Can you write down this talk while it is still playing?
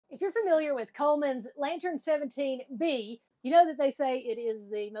If you're familiar with Coleman's Lantern 17B, you know that they say it is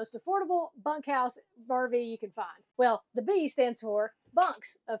the most affordable bunkhouse RV you can find. Well, the B stands for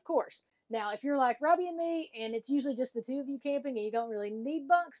bunks, of course. Now, if you're like Robbie and me, and it's usually just the two of you camping and you don't really need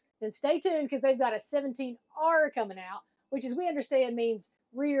bunks, then stay tuned because they've got a 17R coming out, which, as we understand, means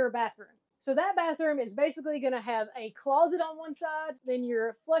rear bathroom. So that bathroom is basically going to have a closet on one side, then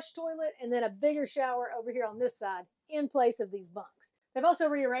your flush toilet, and then a bigger shower over here on this side in place of these bunks. They've also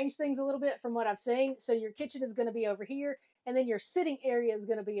rearranged things a little bit from what I've seen. So your kitchen is going to be over here, and then your sitting area is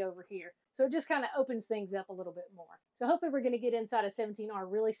going to be over here. So it just kind of opens things up a little bit more. So hopefully we're going to get inside a 17R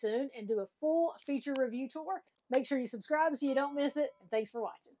really soon and do a full feature review tour. Make sure you subscribe so you don't miss it, and thanks for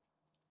watching.